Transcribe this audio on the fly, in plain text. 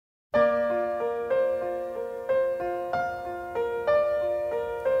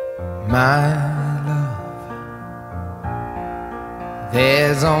My love,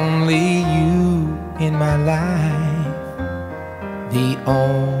 there's only you in my life, the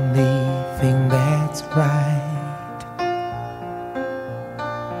only thing that's right.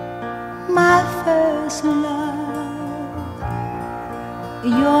 My first love,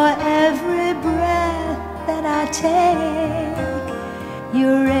 your every breath that I take,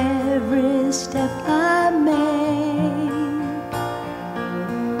 your every step I make.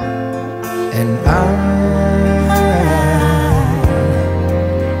 And I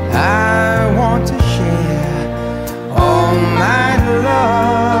want to share all my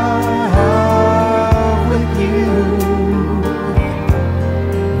love with you.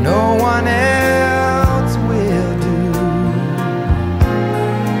 No one else will do.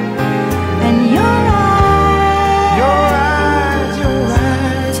 And your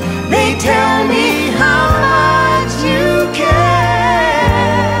eyes, they tell me how much you care.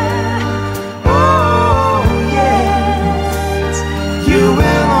 Oh yes, you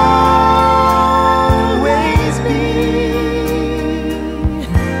will always be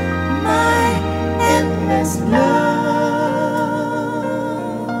my endless love.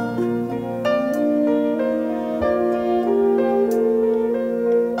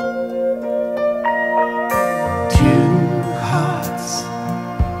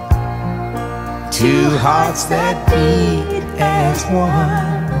 Two hearts that beat as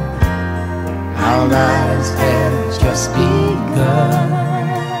one. Our lives have just begun.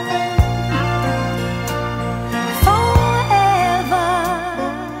 Forever.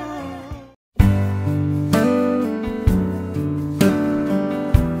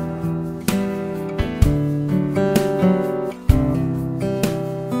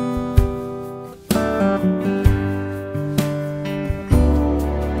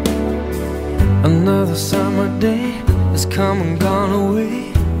 Another summer day has come and gone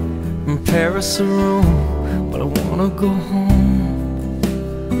away from Paris or Rome, but I wanna go home.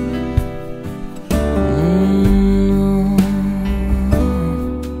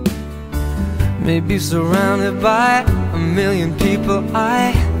 Maybe surrounded by a million people,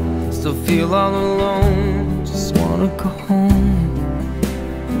 I still feel all alone. Just wanna go home.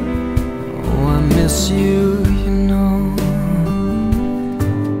 Oh, I miss you, you know.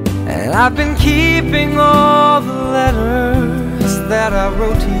 And I've been keeping all the letters that I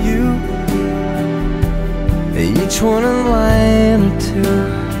wrote to you, each one a line or two.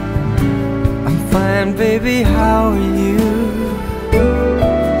 I'm fine, baby, how are you?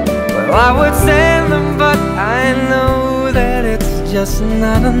 Well, I would send them, but I know that it's just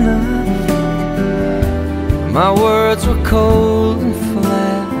not enough. My words were cold and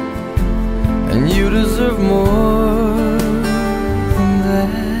flat, and you deserve more than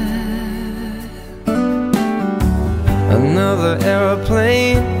that. Another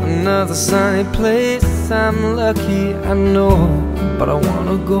aeroplane, another sunny place. I'm lucky, I know, but I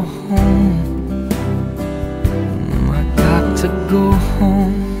wanna go home. I got to go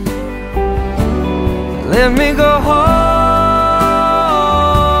home. Let me go home.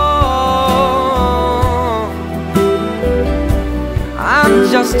 I'm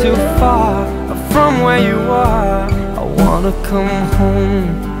just too far from where you are. I wanna come home.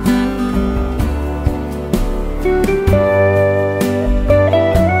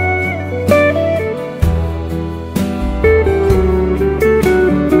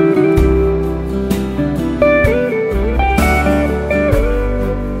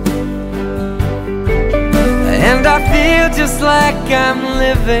 And I feel just like I'm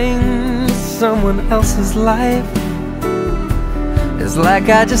living someone else's life. It's like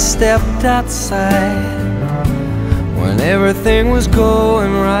I just stepped outside when everything was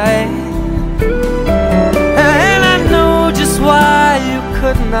going right. And I know just why you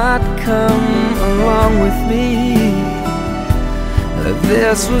could not come along with me. That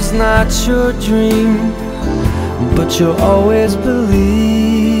this was not your dream, but you always believed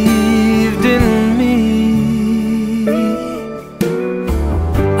in me.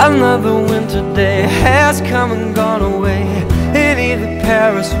 Another winter day has come and gone away in either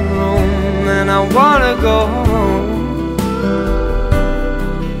Paris or Rome, and I wanna go home.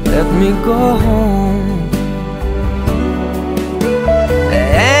 Let me go home.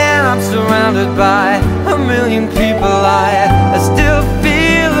 And I'm surrounded by a million people. I still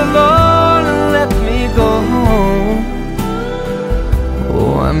feel alone, and let me go home.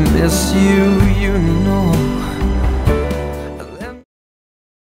 Oh, I miss you, you know.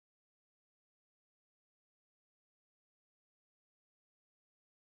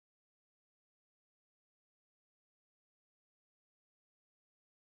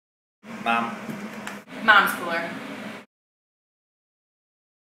 Mom's cooler.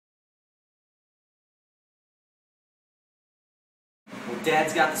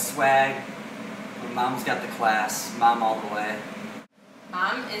 Dad's got the swag, but Mom's got the class. Mom all the way.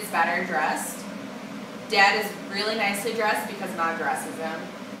 Mom is better dressed. Dad is really nicely dressed because Mom dresses him.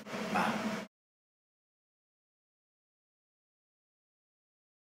 Mom.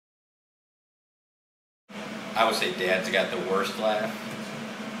 I would say Dad's got the worst laugh.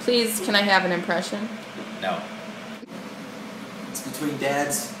 Please, can I have an impression? No. It's between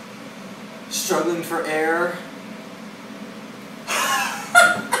Dad's struggling for air.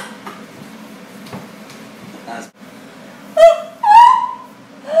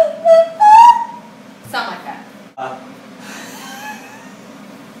 Something like that.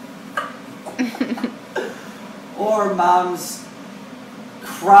 Or Mom's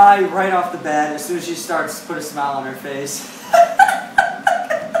cry right off the bat as soon as she starts to put a smile on her face.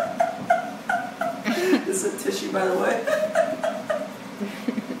 This is a tissue, by the way.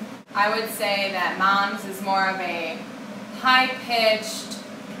 I would say that Mom's is more of a high-pitched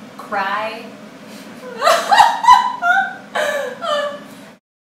cry.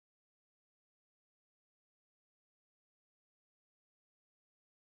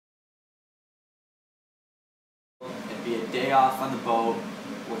 It'd be a day off on the boat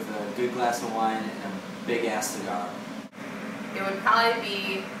with a good glass of wine and a big-ass cigar. It would probably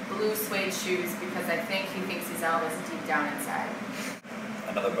be blue suede shoes because I think he thinks he's Elvis deep down inside.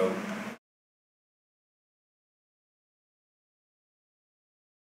 Another boat.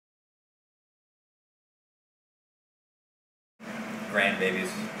 Grandbabies.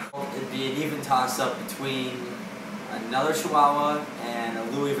 It'd be an even toss-up between another Chihuahua and a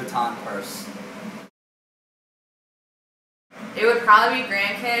Louis Vuitton purse. It would probably be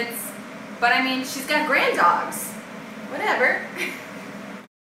grandkids, but I mean, she's got grand dogs. Whatever.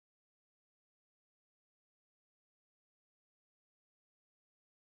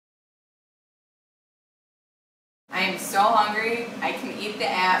 I am so hungry, I can eat the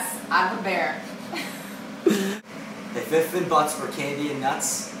ass out of a bear. If and buts were candy and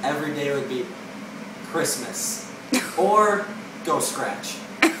nuts, every day would be Christmas. Or go scratch.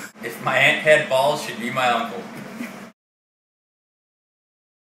 If my aunt had balls, she'd be my uncle.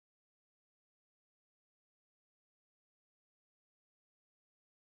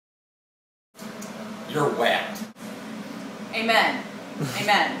 You're whacked. Amen.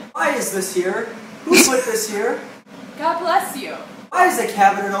 Amen. Why is this here? Who put this here? God bless you. Why is the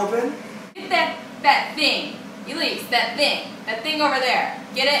cabinet open? Get that thing. Elise, that thing over there.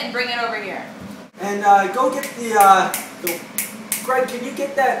 Get it and bring it over here. And go get the Greg, can you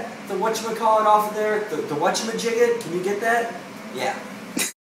get that, the whatchamacallit off of there? The whatchamajigget? Can you get that? Yeah.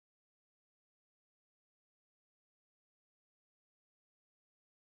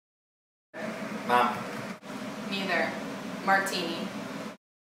 Mom. Neither. Martini.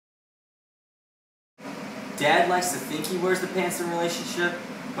 Dad likes to think he wears the pants in a relationship,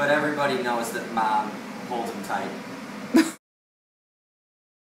 but everybody knows that Mom holds him tight.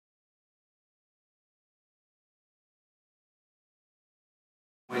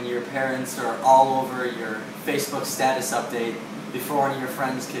 When your parents are all over your Facebook status update before any of your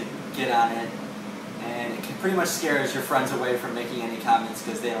friends could get on it, and it pretty much scares your friends away from making any comments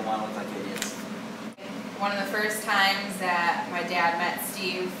because they don't want to look like idiots. One of the first times that my dad met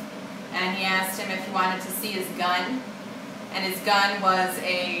Steve, and he asked him if he wanted to see his gun, and his gun was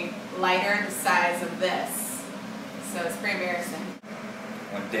a lighter the size of this. So it's pretty embarrassing.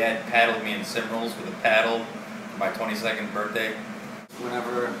 When Dad paddled me in Simrals with a paddle for my 22nd birthday.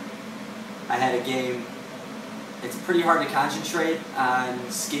 Whenever I had a game, it's pretty hard to concentrate on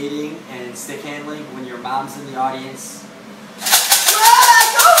skating and stick handling when your mom's in the audience.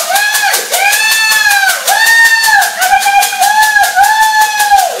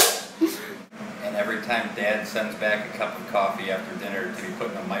 And every time Dad sends back a cup of coffee after dinner to be put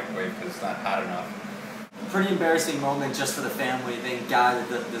in the microwave because it's not hot enough. Pretty embarrassing moment just for the family. Thank God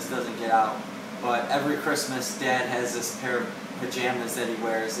that this doesn't get out. But every Christmas, Dad has this pair of pajamas that he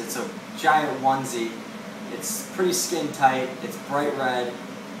wears. It's a giant onesie. It's pretty skin tight. It's bright red.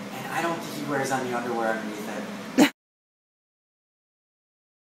 And I don't think he wears any underwear underneath it.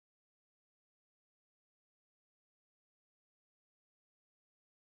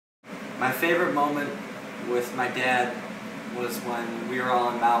 My favorite moment with my dad was when we were all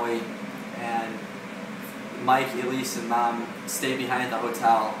in Maui and Mike, Elise, and Mom stayed behind at the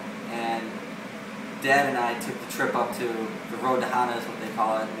hotel, and Dad and I took the trip up to the road to Hana is what they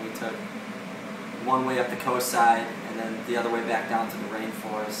call it, and we took one way up the coast side and then the other way back down to the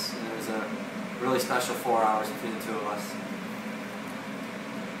rainforest, and it was a really special 4 hours between the two of us.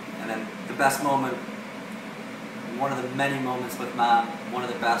 And then the best moment, one of the many moments with Mom, one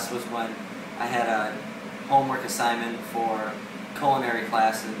of the best was when I had a homework assignment for culinary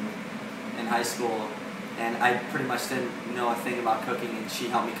class in high school, and I pretty much didn't know a thing about cooking, and she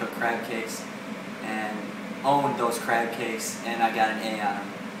helped me cook crab cakes and owned those crab cakes, and I got an A on them.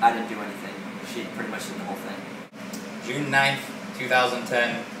 I didn't do anything. She pretty much did the whole thing. June 9th,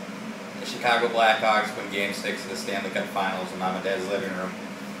 2010, the Chicago Blackhawks win Game 6 of the Stanley Cup Finals in Mom and Dad's living room.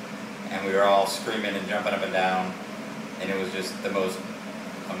 And we were all screaming and jumping up and down. And it was just the most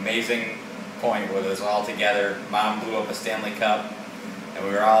amazing point with us all together. Mom blew up a Stanley Cup, and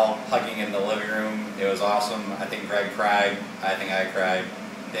we were all hugging in the living room. It was awesome. I think Greg cried. I think I cried.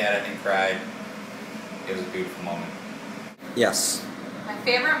 Dad, I think, cried. It was a beautiful moment. Yes. My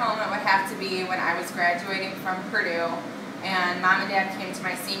favorite moment would have to be when I was graduating from Purdue, and Mom and Dad came to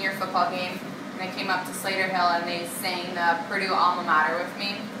my senior football game, and I came up to Slater Hill and they sang the Purdue alma mater with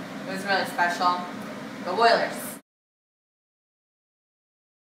me. It was really special. The Oilers.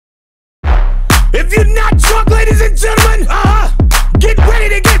 If you're not drunk, ladies and gentlemen, get ready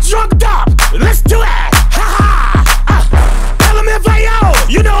to get drunked up. Let's do it. LMFAO,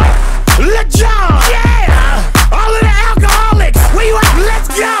 you know it. Let John, yeah. All of the alcoholics, where you at? Let's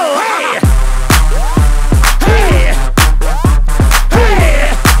go. Hey, hey,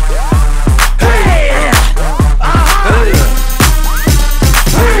 hey, hey.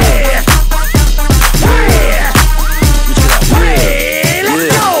 Hey, let's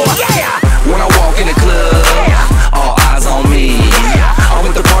go. Yeah. When I walk in the club, all eyes on me. I'm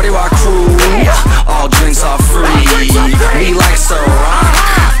with the party rock crew, all drinks are free. We like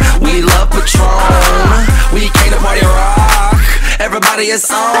Ciroc, we love Patron. We came to party rock, everybody is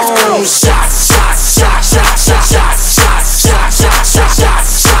on. Shots, shots, shots, shots, shots, shots, shots, shots, shots, shots, shots,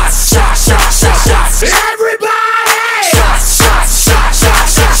 shots, shots, shots, shots, shots. Everybody! Shots, shots, shots,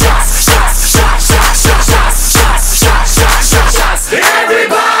 shots, shots, shots, shots, shots, shots, shots, shots, shots, shots, shots, shots, shots.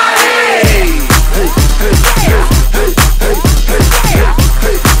 Everybody!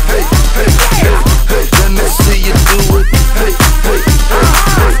 Let me see you do it. Hey, hey, hey,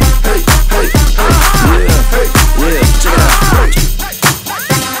 hey, hey, hey, yeah, check it out.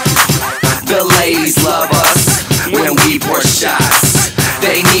 The ladies love us when we pour shots.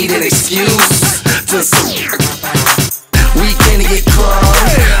 They need an excuse to we can get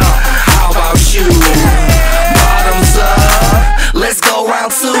crunk. How about you? Bottoms up. Let's go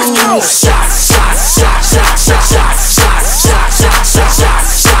round two. Shots, shots, shots, shots, shots, shots, shots, shots, shots, shots,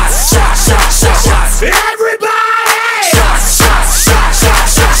 shots, shots, shots, shots, shots, shots. Everybody! Shots, shots, shots,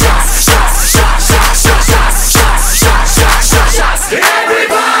 shots, shots, shots, shots, shots, shots, shots, shots, shots, shots, shots, shots, shots.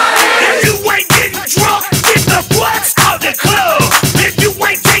 Everybody! If you ain't getting drunk, get the butts out the club. If you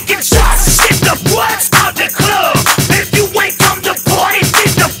ain't taking shots, get the butts out the club. If you ain't come to party,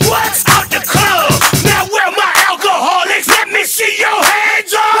 get the butts out the club. Now where are my alcoholics? Let me see your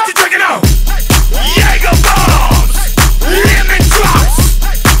hands up. What you drinking on? Jaeger bombs, lemon drops,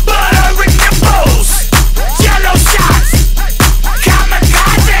 buttering nipples, yellow shots,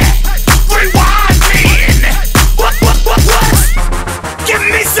 kamikaze, rewind me. What? Give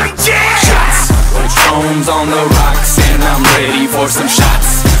me some jazz. Shots. Patron's on the rocks and I'm ready for some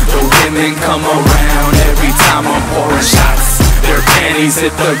shots. The women come around every time I'm pouring shots. Their panties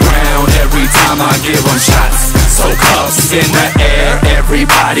hit the ground every time I give them shots. So cups in the air,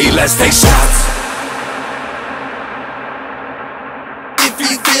 everybody let's take shots. If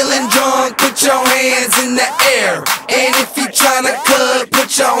you feeling drunk, put your hands in the air. And if you tryna cut,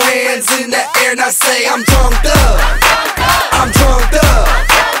 put your hands in the air. Now say I'm drunk up, I'm drunk up,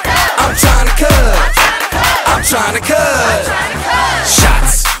 I'm tryna cut, I'm tryna cut.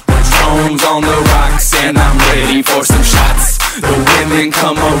 Shots, Patron's on the rocks and I'm ready for some shots. The women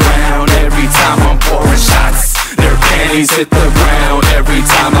come around every time I'm pouring shots. Their panties hit the ground every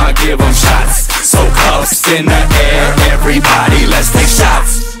time I give them shots. So cups in the air, everybody let's take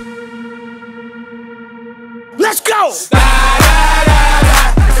shots. Let's go.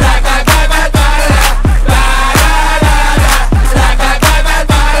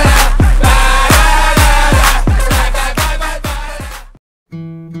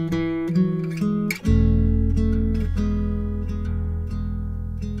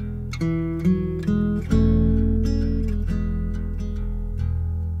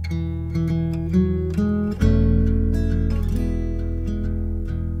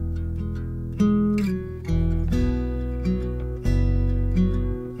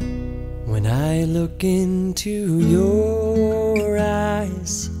 When I look into your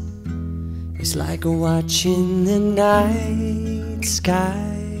eyes, it's like watching the night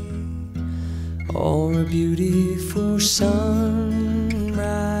sky or a beautiful sunrise.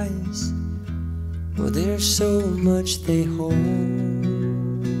 Well, there's so much they hold,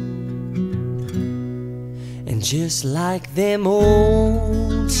 and just like them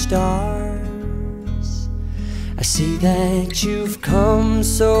old stars. I see that you've come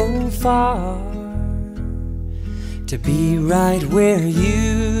so far to be right where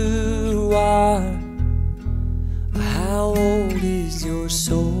you are. How old is your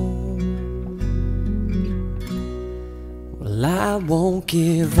soul? Well, I won't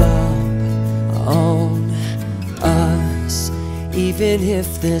give up on us, even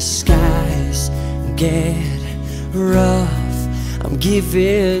if the skies get rough. I'm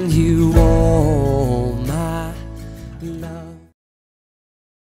giving you all